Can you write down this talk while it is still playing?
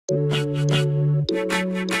Hi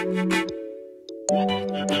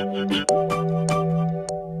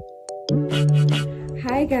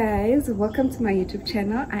guys, welcome to my YouTube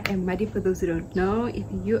channel. I am Madi for those who don't know. If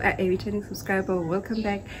you are a returning subscriber, welcome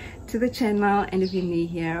back to the channel, and if you're new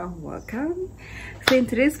here, welcome. So in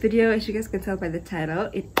today's video, as you guys can tell by the title,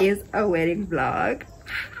 it is a wedding vlog.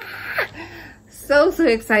 So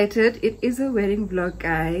excited. It is a wedding vlog,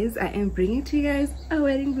 guys. I am bringing to you guys a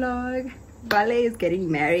wedding vlog. Vale is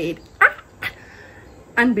getting married.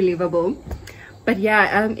 Unbelievable. But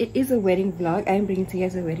yeah, it is a wedding vlog. I am bringing to you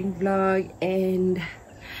guys a wedding vlog, and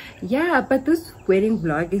yeah, but this wedding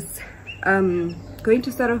vlog is going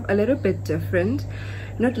to start off a little bit different,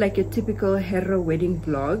 not like your typical Herero wedding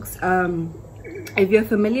vlogs. If you're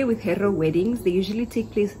familiar with Herero weddings, they usually take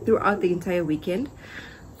place throughout the entire weekend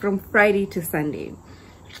from Friday to Sunday,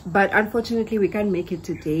 but unfortunately we can't make it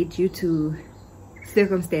today due to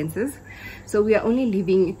circumstances, so we are only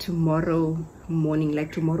leaving tomorrow morning, like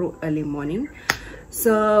tomorrow early morning.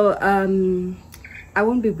 So I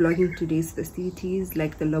won't be vlogging today's festivities,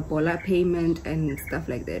 like the lobola payment and stuff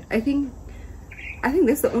like that. I think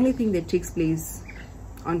that's the only thing that takes place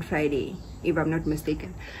on Friday, if I'm not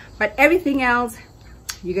mistaken, but everything else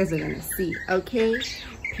you guys are gonna see, okay?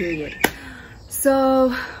 Period.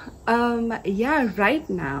 So yeah, right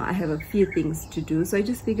now I have a few things to do, so I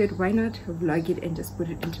just figured why not vlog it and just put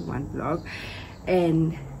it into one vlog.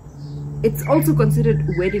 And it's also considered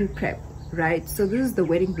wedding prep, right? So this is the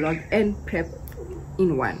wedding vlog and prep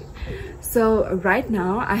in one. So right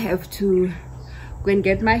now I have to go and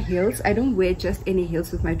get my heels. I don't wear just any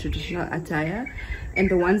heels with my traditional attire, and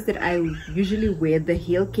the ones that I usually wear, the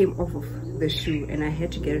heel came off of the shoe and I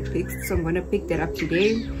had to get it fixed, so I'm gonna pick that up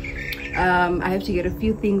today. I have to get a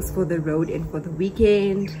few things for the road and for the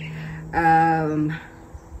weekend.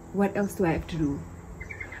 What else do I have to do?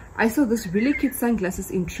 I saw this really cute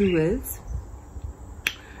sunglasses in Truworths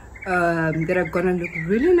that are gonna look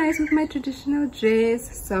really nice with my traditional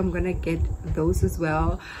dress, so I'm gonna get those as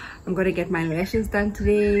well. I'm gonna get my lashes done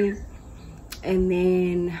today, and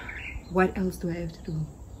then what else do I have to do?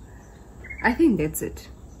 I think that's it.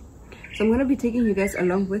 So I'm gonna be taking you guys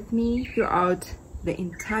along with me throughout the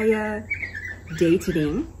entire day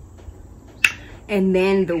today, and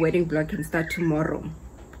then the wedding vlog can start tomorrow,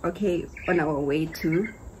 okay, on our way to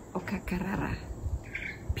Okakarara.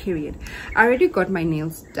 Period. I already got my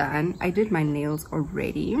nails done. I did my nails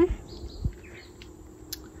already.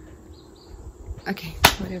 Okay,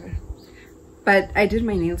 whatever, but I did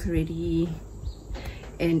my nails already,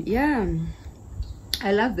 and yeah,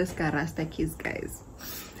 I love this Rasta keys, guys.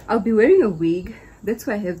 I'll be wearing a wig, that's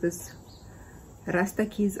why I have this Rasta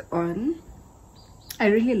keys on. I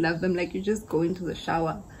really love them. Like, you just go into the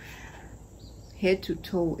shower head to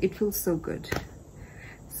toe, it feels so good.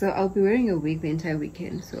 So I'll be wearing a wig the entire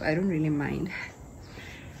weekend, so I don't really mind.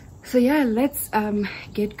 So yeah, let's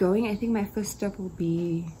get going. I think my first stop will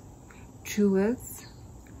be Truworths,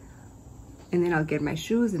 and then I'll get my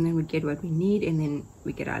shoes, and then we get what we need, and then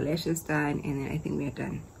we get our lashes done, and then I think we are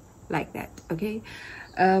done like that, okay?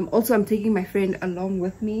 Also, I'm taking my friend along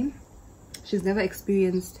with me. She's never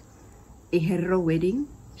experienced a Herero wedding.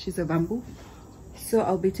 She's a bamboo, so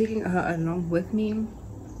I'll be taking her along with me.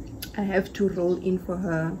 I have to roll in for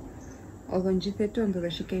her. Although I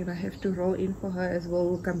have to roll in for her as well.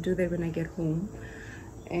 We'll come do that when I get home.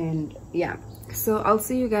 And yeah, so I'll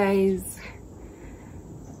see you guys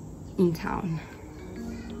in town.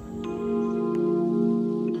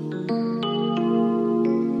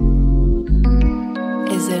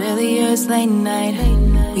 Is it early or it's late night?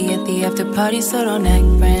 We at the after party, so don't act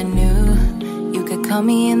brand new. You could call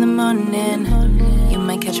me in the morning. You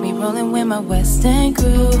might catch me rolling with my Western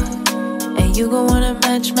crew, and you gon' wanna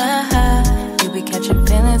match my high. You be catching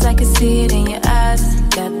feelings, I can see it in your eyes.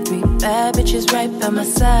 Got 3 bad bitches right by my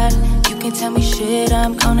side. You can tell me shit,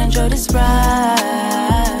 I'm gonna enjoy this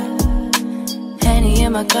ride. Henny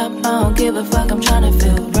in my cup, I don't give a fuck, I'm tryna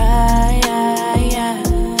feel right.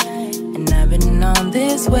 And I've been on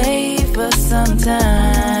this way for some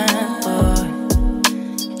time, boy.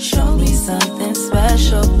 Show me something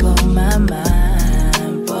special, blow my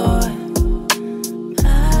mind, boy.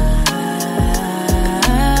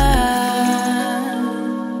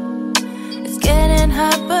 It's getting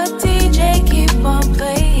hot, but DJ keep on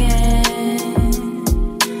playing.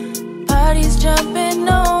 Parties jumping,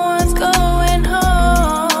 no one's going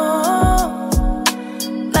home.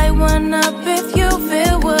 Light one up if you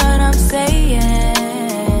feel what I'm saying.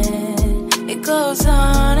 It goes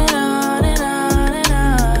on and on and on and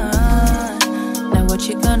on. Now what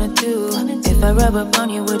you gonna do if rub up on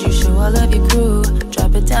you, would you show all of your crew?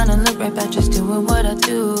 Drop it down and look right back, just doing what I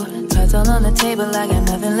do. Cards all on the table, I got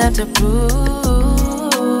nothing left to prove.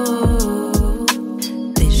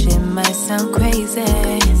 This shit might sound crazy,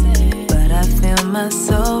 but I feel my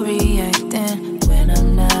soul reacting when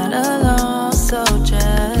I'm not alone. So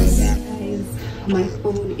just my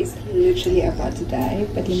phone is literally about to die,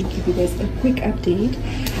 but let me give you guys a quick update.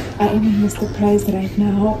 I am in Mr. Price right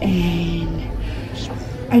now and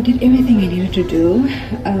I did everything I needed to do.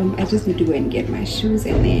 I just need to go and get my shoes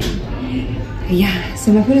and then yeah,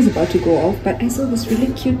 so my phone is about to go off, but I saw this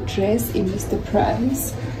really cute dress in Mr.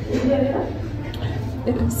 Price.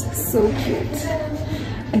 It is so cute.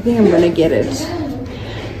 I think I'm gonna get it.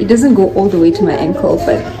 It doesn't go all the way to my ankle,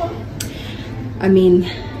 but I mean,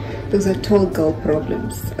 those are tall girl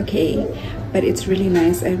problems, okay? But it's really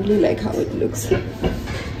nice. I really like how it looks.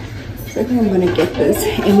 So I think I'm gonna get this,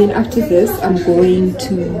 and then after this I'm going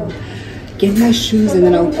to get my shoes and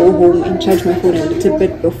then I'll go home and charge my phone a little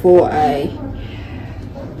bit before I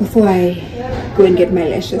go and get my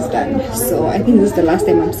lashes done. So I think this is the last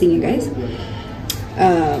time I'm seeing you guys.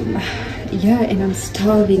 Yeah, and I'm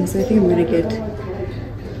starving, so I think I'm gonna get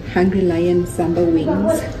Hungry Lion samba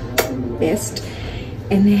wings best,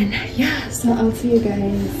 and then yeah, so I'll see you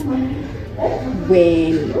guys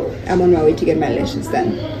when I'm on my way to get my lashes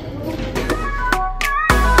done.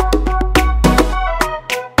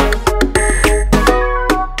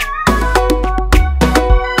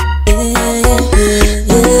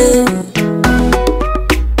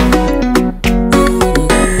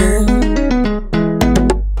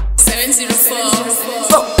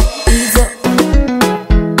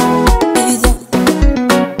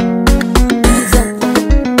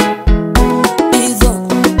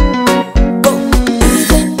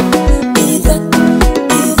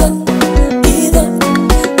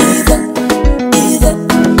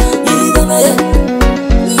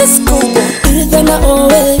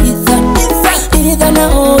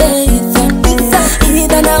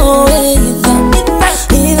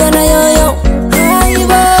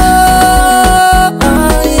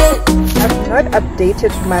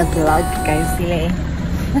 Updated my vlog, guys.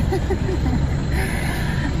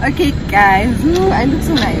 Okay guys, ooh, I look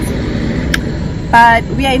so nice, but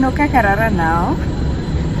we are in Okakarara now.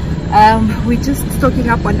 We're just stocking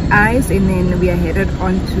up on ice and then we are headed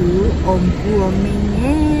on to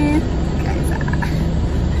Ompuomene, guys.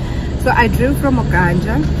 So I drove from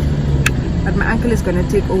Okanja, but my uncle is gonna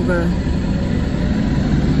take over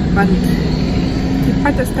the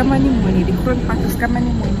front part of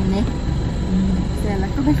Kamani.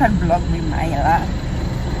 Like can vlog me Myla.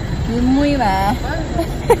 Muy ba.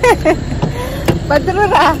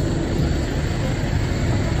 Padrura.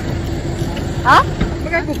 Ah?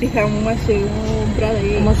 Baka ko tisa mo masyo brada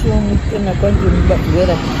yi. Masyo mo na kwanto ni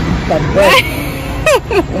bakura. Padra.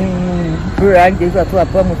 Bura nje kwa tu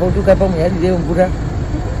apa mo ko tu ka pa mo ya de bura.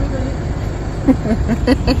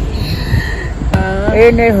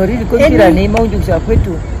 Ne hori ko tira ni mo njuk sa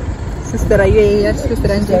kwetu. Sister ayo ya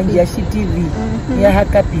sister anje ya CTV ya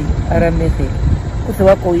hakapi aramete kuto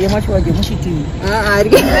wako ye macho waje mu CTV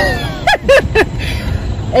ari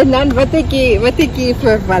and nan wateki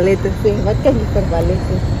for Vale to say what can you for Vale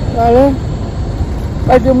alo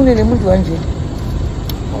baje munene muntu wanje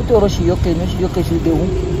utoro shiyoke no shiyoke shide u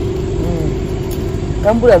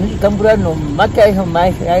kambura no makai ho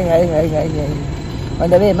mai ai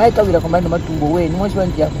wanda be mai kawira komando matumbo we ni mwacho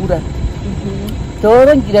wanje akura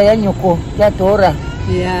Tora ngira ya nyoko ya tora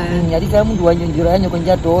yeah nyari ka mundu wanyo ngira ya nyoko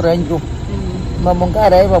nja tora njo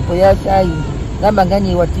mamongara eva po ya sai ngamba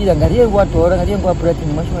ngani watira ngari wa tora ngari ngwa prati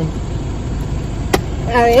mashwani.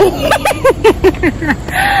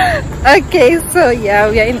 Okay, so yeah,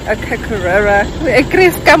 we are in Okakarara.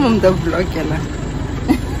 Chris come on the vlog yala.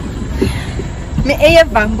 Me aya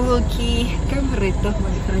bamboo ki kamreto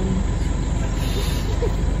my friend.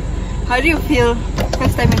 How do you feel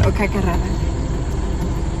first time in Okakarara?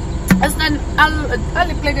 I'll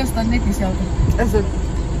play this on net yourself. As it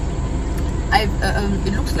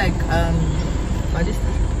looks like what is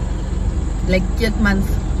that? Like Ketmans.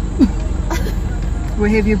 Where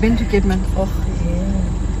have you been to Ketmans? Oh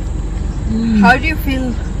yeah. How do you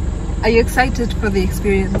feel? Are you excited for the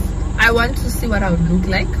experience? I want to see what I would look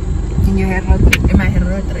like in your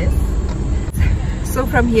Herero dress. So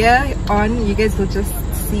from here on, you guys will just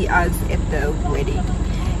see us at the wedding.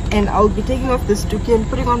 And I'll be taking off this tuki and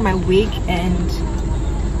putting on my wig and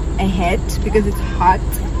a hat because it's hot.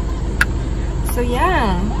 So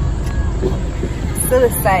yeah, so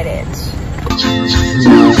excited.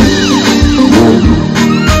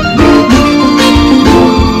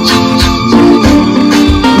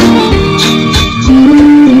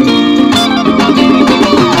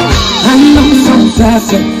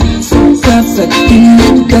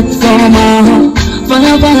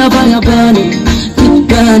 fire, fire burning. Keep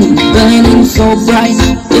burning, burning so bright.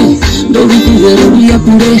 Don't be there, we up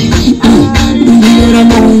today. Don't be there,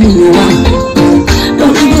 I'm on you.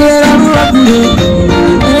 Don't be there, I'm up today.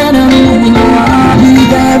 And I'm on you. I'll be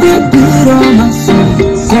very good on my soul.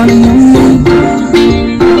 Calling your name.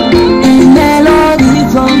 And melody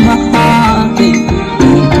from my heart.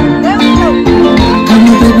 Come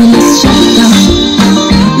on, baby, let's shut down.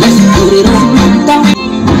 Let's put it on lockdown.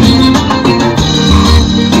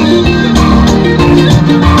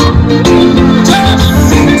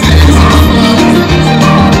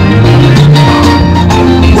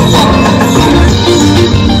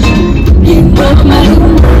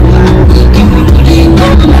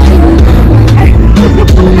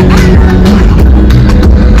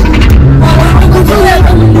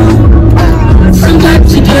 Sometimes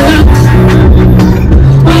you get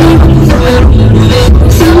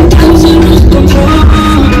sometimes you lose control.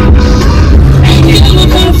 And you never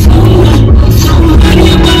come forward. So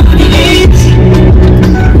many bodies.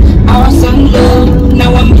 I was in love,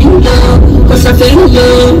 now I'm in love. Cause I fell in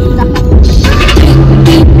love.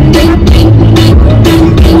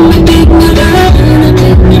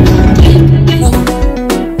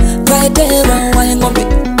 Right there, I ain't gonna be.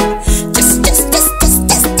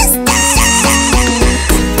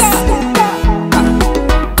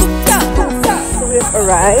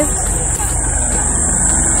 Arrived.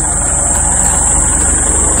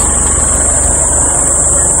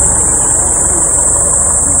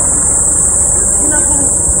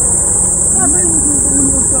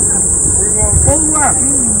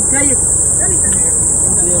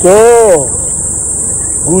 So,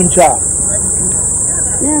 Guncha.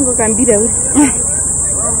 Yango kambira we.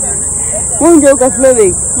 Wonje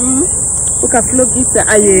ukaflow. Ukaflow kisa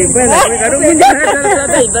aye bwana wewe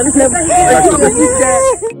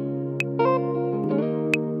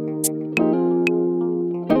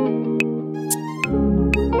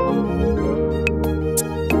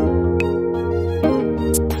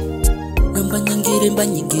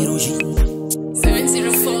Mbanyingiro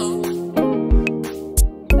 704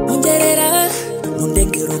 Munderera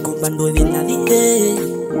Mundengero kubando vina vite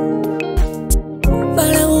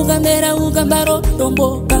Bala ugambera ugambaro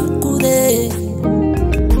Tomboka kude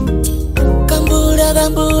Kambura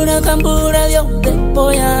kambura kambura Vyonde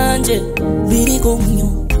poyanje Biri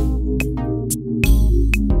kumyo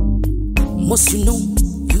Most you know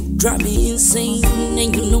You drive me insane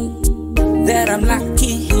And you know that I'm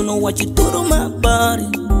lucky. You know what you do to my body.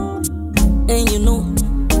 And you know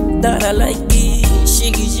that I like it.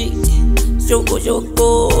 Shiggy shiggy Shoko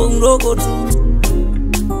shoko Roko.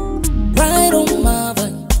 Right on my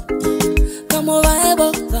vibe. Come on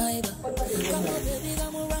vibe vibe.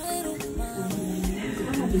 Come on right on my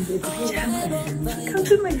vibe. Come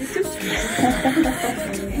to my YouTube channel.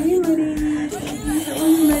 Hey Marie.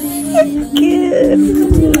 Hey Marie.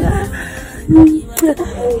 Cute.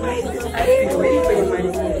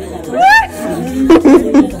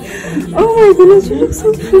 Oh my goodness, you look so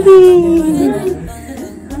pretty.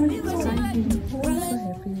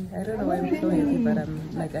 I don't know why I'm so happy, but I'm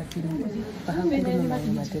like I feel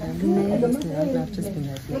I've just been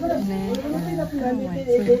happy.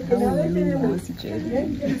 How's the journey?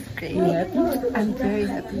 It's great. You happy? I'm very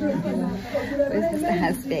happy. Where's this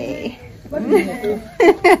husband?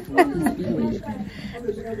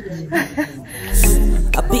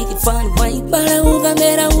 A big fun white para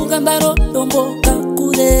ugambera ugambaro tomboka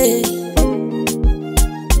kude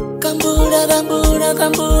Kambura kambura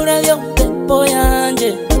kambura Vyonde poyanje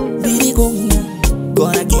Biri kumyo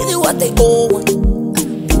Gonna give you what they owe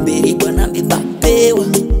Biri gonna be bapewa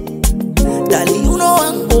Dali you know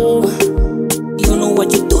I'm over You know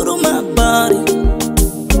what you do to my body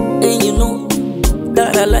And you know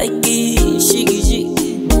that I like it Shiggy shiggy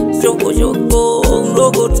Shoko shoko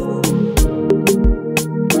Roko.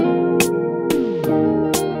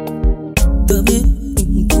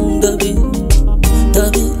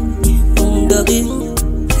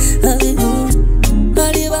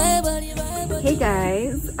 Hey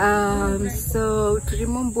guys, so to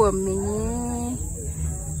remember me,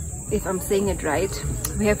 if I'm saying it right,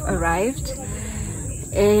 we have arrived,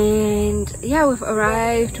 and yeah, we've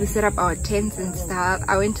arrived. We set up our tents and stuff.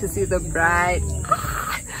 I went to see the bride.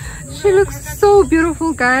 She looks so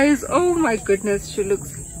beautiful, guys. Oh my goodness, she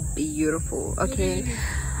looks beautiful. Okay,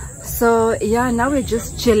 so yeah, now we're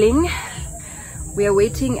just chilling. We are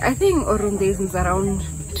waiting. I think Orundes is around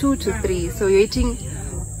 2 to 3, so we're waiting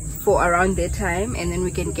for around that time, and then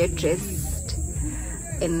we can get dressed,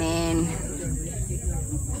 and then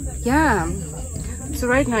yeah. So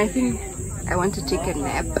right now I think I want to take a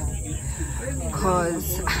nap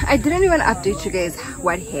because I didn't even update you guys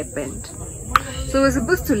what happened. So we're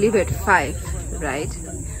supposed to leave at 5, right?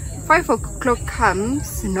 5 o'clock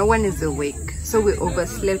comes, no one is awake, so we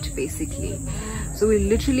overslept basically. So we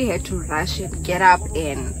literally had to rush and get up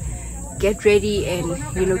and get ready and,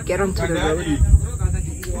 you know, get onto the road.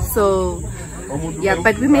 So yeah,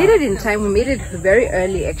 but we made it in time. We made it very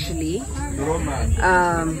early actually.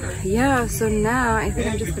 Yeah, so now I think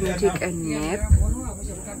I'm just gonna take a nap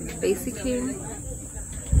basically, and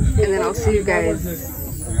then I'll see you guys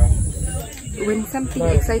when something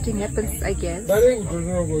exciting happens, I guess.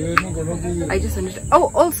 I just wanted to,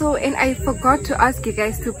 oh, also, and I forgot to ask you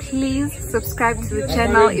guys to please subscribe to the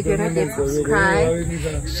channel if you're not yet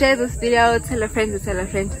subscribed. Share this video, tell a friend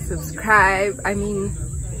to subscribe. I mean,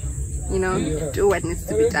 you know, do what needs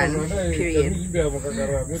to be done, period.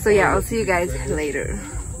 So yeah, I'll see you guys later.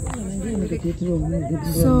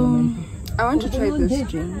 So I want to try this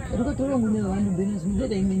drink.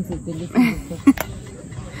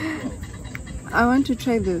 I want to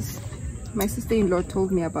try this. My sister-in-law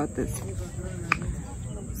told me about this,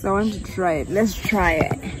 so I want to try it. Let's try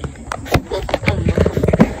it.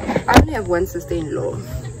 I only have one sister-in-law,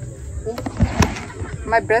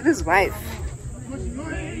 my brother's wife.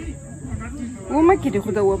 My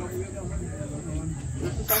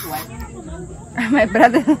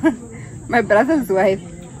brother's wife.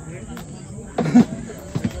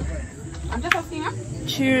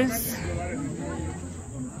 Cheers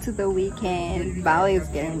to the weekend. Vale is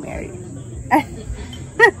getting married.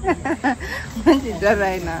 What is that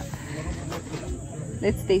right now?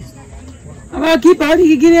 Let's taste. It's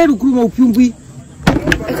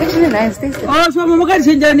actually nice. Taste it. Oh, so mama can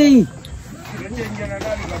change any.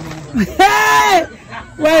 Hey,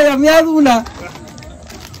 why am I doing?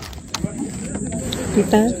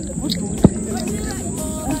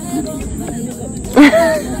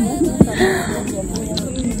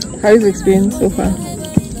 How is the experience so far?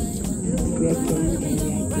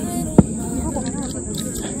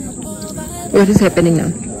 What is happening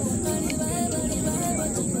now?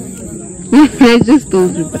 I just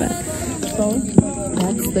told you that. So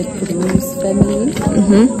that's the groom's family, and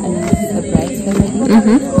then this is the bride's family.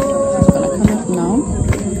 She's gonna come up now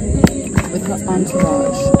with her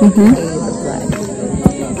entourage to pay the bride.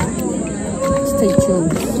 Stay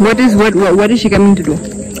tuned. What is she coming to do?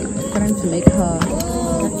 She's going to make her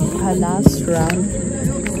last round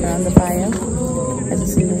around the fire as a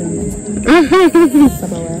single woman.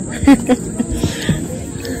 Somewhere.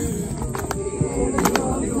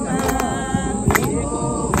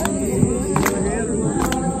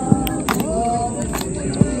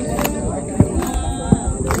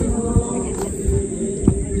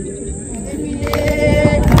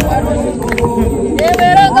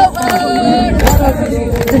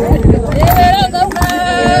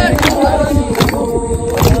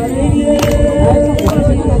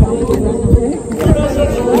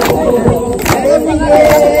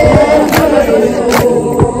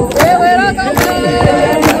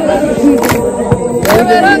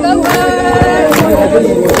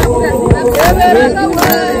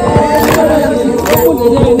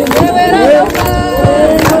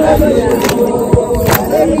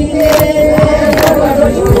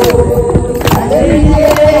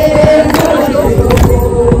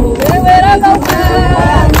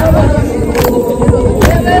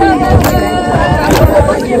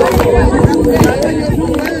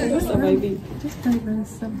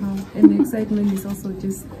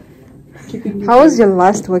 How was your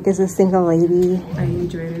last work as a single lady? I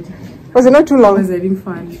enjoyed it. Was it not too long? I was having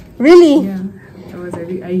fun. Really? Yeah. I was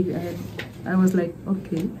having, I was like,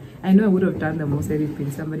 okay. I know I would have done the most if it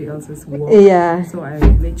been somebody else's work. Yeah. So I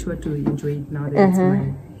made sure to enjoy it now that it's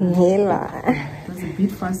mine. It was a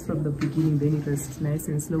bit fast from the beginning, then it was nice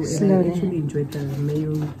and slow. And I actually enjoyed the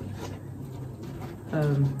male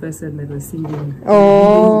person that was singing.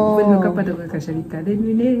 Oh.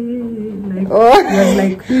 Was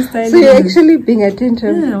like freestyling. So you're actually paying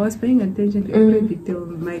attention? Yeah, I was paying attention to every detail.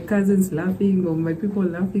 My cousins laughing or my people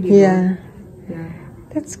laughing. Yeah. Yeah.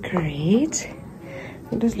 That's great.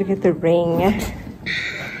 Just look at the ring.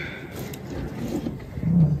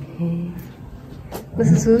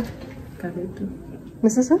 Mrs. who? Kavetu.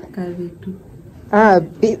 Mrs. who? Kavetu. Ah,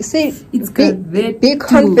 say it's be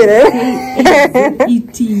confident.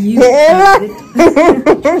 E-T-U.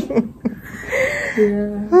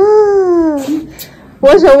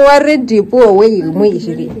 What's your worry deep away? No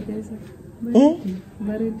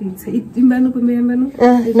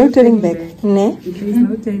turning back. There is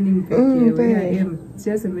no turning back here where I am. It's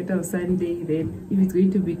just a matter of Sunday. Then if it's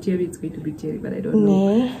going to be cherry, it's going to be cherry, but I don't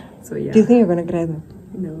know. So yeah. Do you think you're gonna cry though?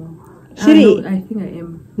 No. Shiri? I think I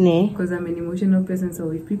am. Ne? Because I'm an emotional person,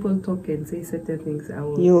 so if people talk and say certain things, I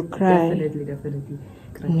will You'll cry. Definitely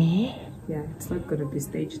cry. Ne? Yeah, it's not gonna be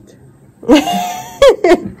staged.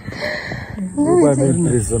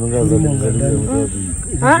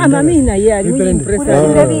 Mamina, yeah, you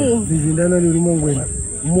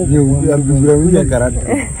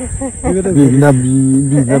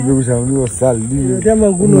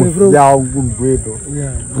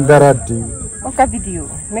Oka video.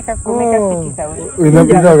 Make a video.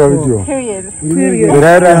 Period.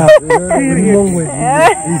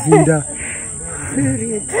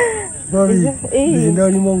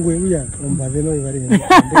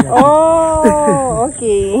 Oh,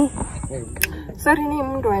 okay. Sorry,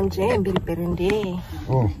 name Duanje, Bill Perende.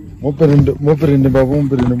 Oh, Moperende Babum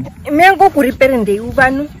Perendum. Mango Kuriperende,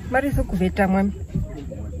 Ubanu, Mariso Kubeta, ma'am.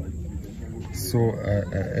 So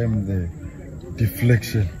I am the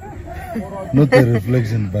deflection. Not the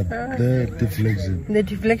reflection, but the deflection. The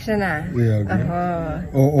deflection, Yeah, okay.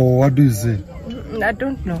 Or what do you say? I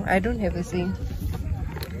don't know. I don't have a say.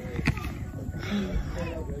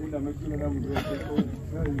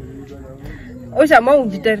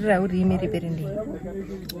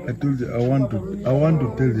 I told you I want to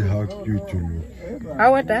tell you how cute you look.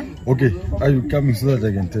 How what? Okay, are you coming so that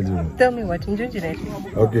I can tell you? Tell me what.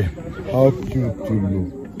 Okay, how cute you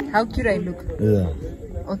look. How cute I look? Yeah.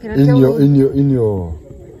 Okay. In your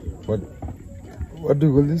what do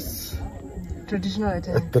you call this? Traditional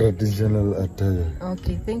attire. Traditional attire.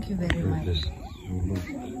 Okay, thank you very much.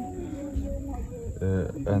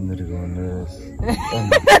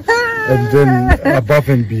 And then above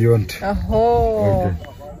and beyond. Oh, okay.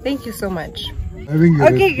 Thank you so much.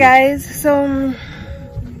 Okay, guys, so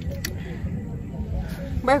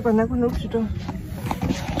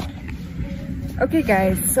okay,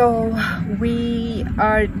 guys, so we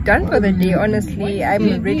are done for the day. Honestly,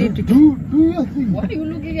 I'm ready to do your thing. Why are you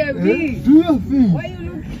looking at me? Do your thing. Why are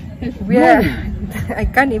you looking at me? I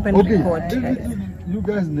can't even record. You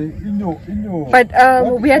guys in your but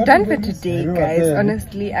we are done for today, guys.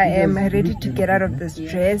 Honestly, I am ready to get out of this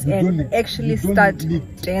dress and actually start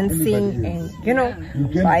dancing and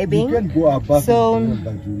vibing. So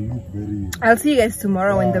I'll see you guys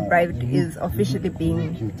tomorrow when the bride is officially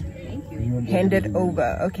being handed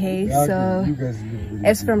over. Okay, so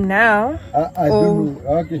as from now,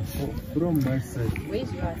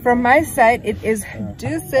 from my side it is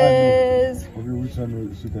deuces.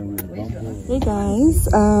 Hey guys,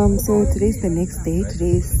 so today's the next day.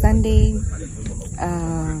 Today is Sunday.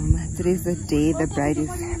 Today's the day the bride is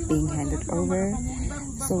being handed over.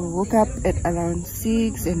 So we woke up at around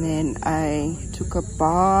 6 and then I took a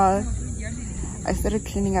bath. I started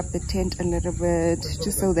cleaning up the tent a little bit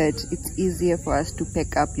just so that it's easier for us to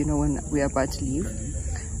pack up, when we're about to leave.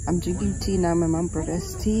 I'm drinking tea now. My mom brought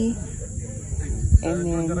us tea. And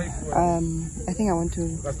then I think I want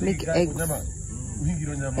to make eggs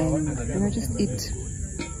and just eat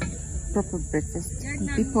proper breakfast.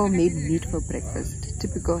 People made meat for breakfast.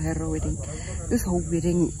 Typical Herero wedding. This whole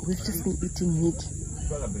wedding we've just been eating meat.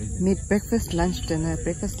 Made breakfast, lunch, dinner,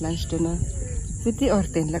 breakfast, lunch, dinner. So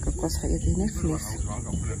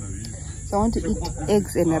I want to eat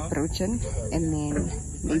eggs and a protein and then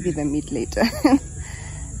maybe the meat later.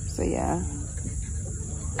 So yeah.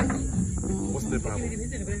 What's the problem?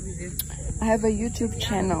 I have a YouTube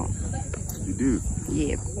channel. You do?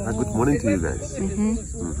 Yep. Good morning to you guys.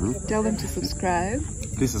 Tell them to subscribe.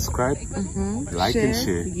 Please subscribe, like share. And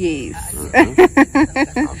share. Yes.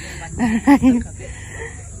 Alright.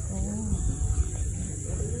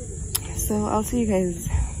 So I'll see you guys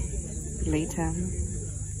later.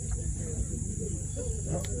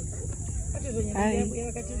 Hi.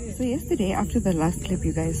 So yesterday, after the last clip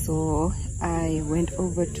you guys saw, I went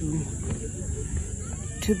over to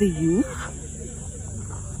the youth,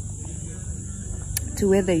 to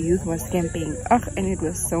where the youth was camping. And it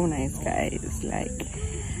was so nice, guys. Like,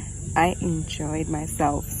 I enjoyed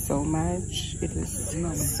myself so much. It was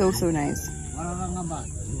so nice.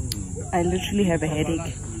 I literally have a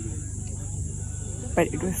headache, but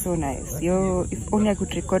it was so nice. Yo, if only I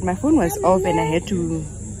could record. My phone was off and I had to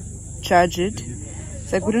charge it,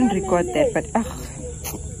 so I couldn't record that, but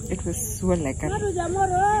it was so like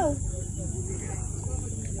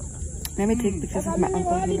let me take pictures of my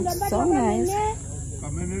uncle. He looks so nice.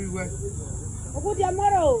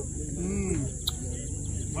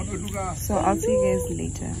 So I'll see you guys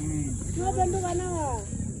later.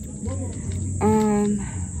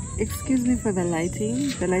 Excuse me for the lighting.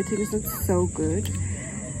 The lighting is not so good,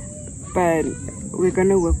 but we're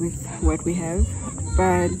gonna work with what we have.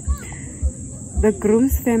 But the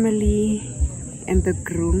groom's family and the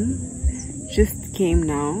groom just came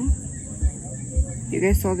now. You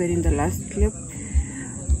guys saw that in the last clip.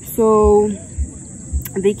 So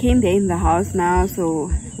they came there in the house now. So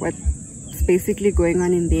what's basically going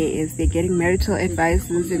on in there is they're getting marital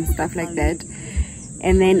advices and stuff like that,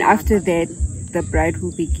 and then after that the bride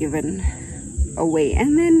will be given away,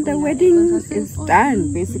 and then the wedding is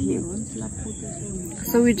done basically.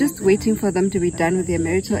 So we're just waiting for them to be done with their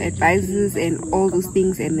marital advices and all those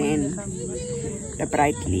things, and then the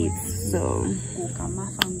bride leaves. So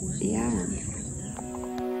yeah.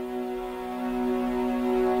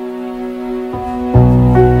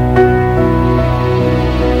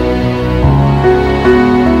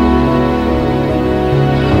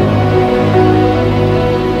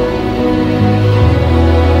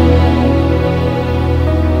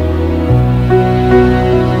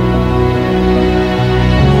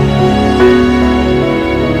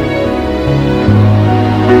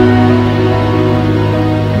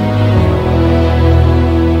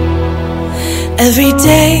 Every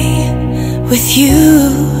day with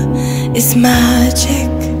you is magic.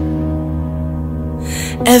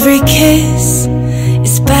 Every kiss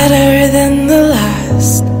is better than the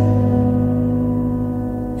last.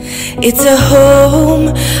 It's a home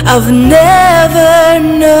I've never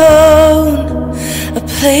known, a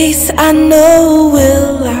place I know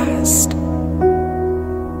will last.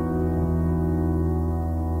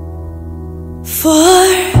 For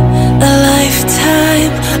a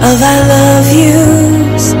lifetime of I love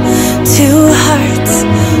yous, 2 hearts,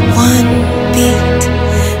 1 beat.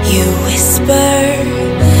 You whisper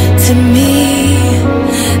to me,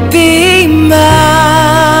 be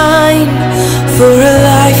mine. For a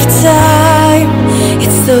lifetime,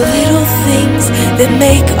 it's the little things that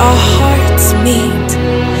make our hearts meet.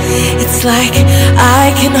 It's like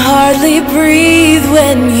I can hardly breathe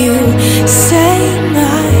when you say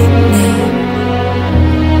my name.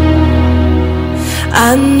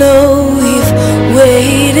 I know we've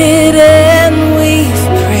waited and we've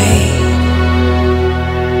prayed,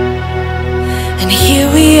 and here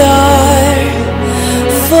we are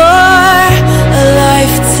for a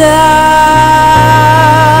lifetime.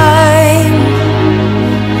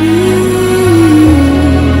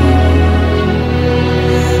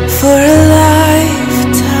 For a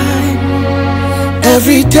lifetime.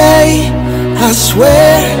 Every day I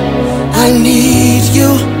swear I need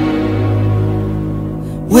you.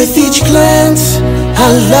 With each glance, I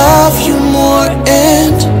love you more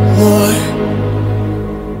and more.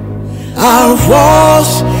 Our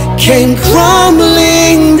walls came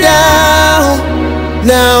crumbling down.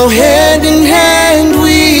 Now hand in hand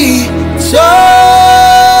we soar.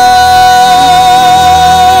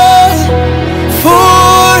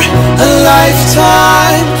 For a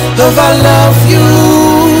lifetime of I love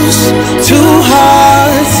yous, 2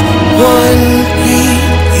 hearts, 1 beat.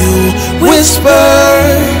 You whisper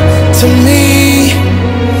to me,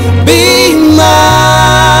 be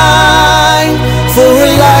mine. For a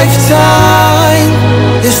lifetime,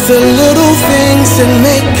 it's the little things that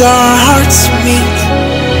make our hearts meet.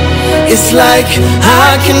 It's like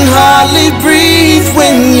I can hardly breathe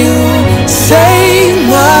when you say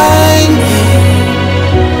my